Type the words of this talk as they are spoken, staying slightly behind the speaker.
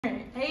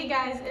Hey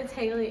guys, it's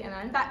Hailey and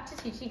I'm back to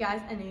teach you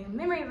guys a new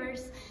memory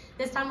verse.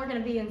 This time we're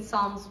going to be in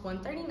Psalms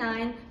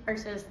 139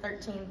 verses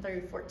 13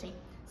 through 14.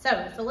 So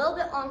it's a little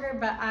bit longer,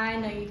 but I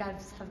know you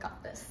guys have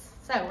got this.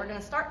 So we're going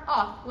to start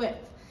off with,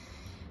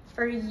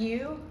 For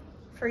you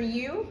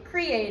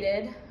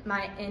created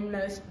my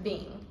inmost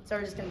being. So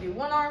we're just going to do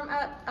one arm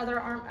up,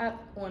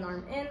 one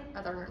arm in,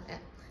 other arm in.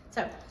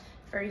 So,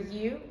 for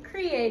you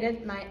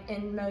created my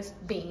inmost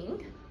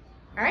being.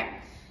 All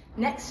right.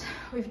 Next,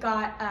 we've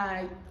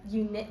got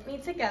you knit me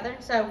together.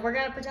 So we're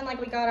gonna pretend like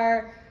we got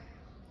our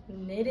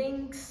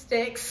knitting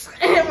sticks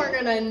and we're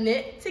gonna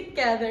knit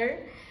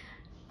together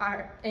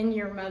in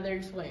your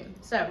mother's womb.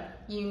 So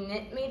you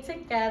knit me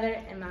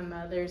together in my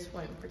mother's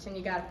womb. Pretend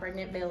you got a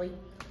pregnant belly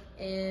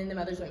in the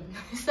mother's womb.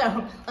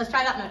 So let's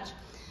try that much.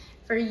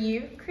 For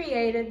you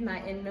created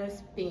my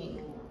inmost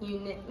being. You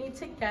knit me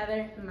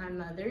together in my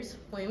mother's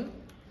womb.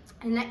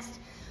 And next,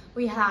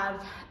 we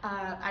have,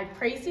 I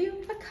praise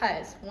you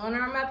because, one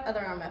arm up, other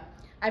arm up.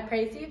 I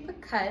praise you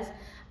because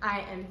I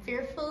am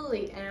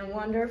fearfully and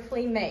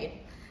wonderfully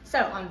made. So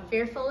I'm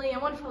fearfully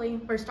and wonderfully,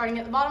 we're starting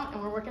at the bottom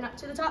and we're working up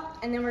to the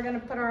top, and then we're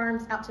gonna put our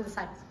arms out to the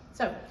sides.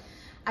 So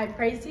I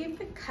praise you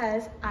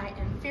because I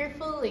am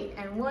fearfully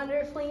and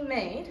wonderfully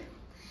made.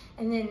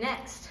 And then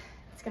next,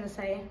 it's gonna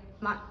say,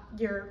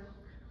 your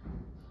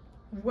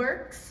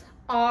works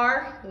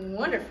are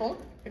wonderful.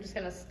 We're just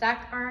gonna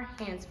stack our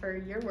hands for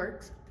your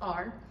works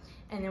are,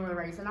 and then we're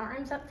raising our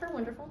arms up for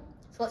wonderful.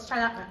 So let's try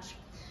that much.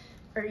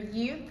 For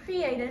you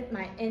created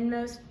my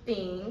inmost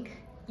being.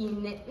 You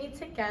knit me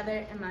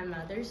together in my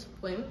mother's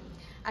womb.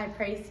 I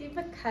praise you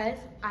because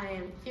I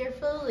am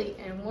fearfully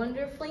and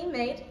wonderfully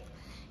made.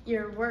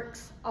 Your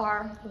works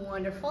are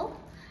wonderful.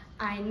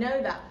 I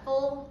know that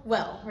full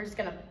well. We're just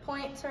gonna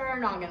point to our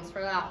noggins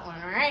for that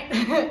one, all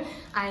right?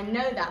 I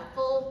know that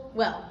full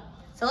well.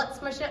 So let's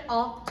smush it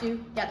all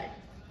together.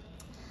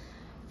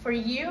 For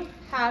you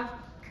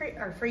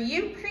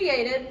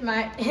created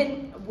my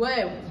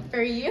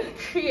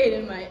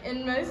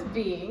inmost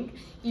being.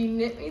 You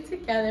knit me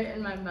together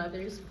in my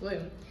mother's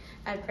womb.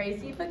 I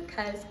praise you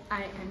because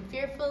I am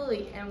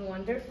fearfully and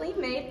wonderfully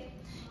made.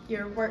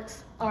 Your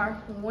works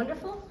are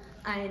wonderful.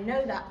 I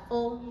know that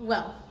full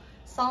well.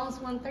 Psalms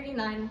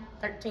 139,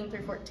 13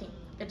 through 14.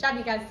 Good job,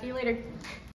 you guys. See you later.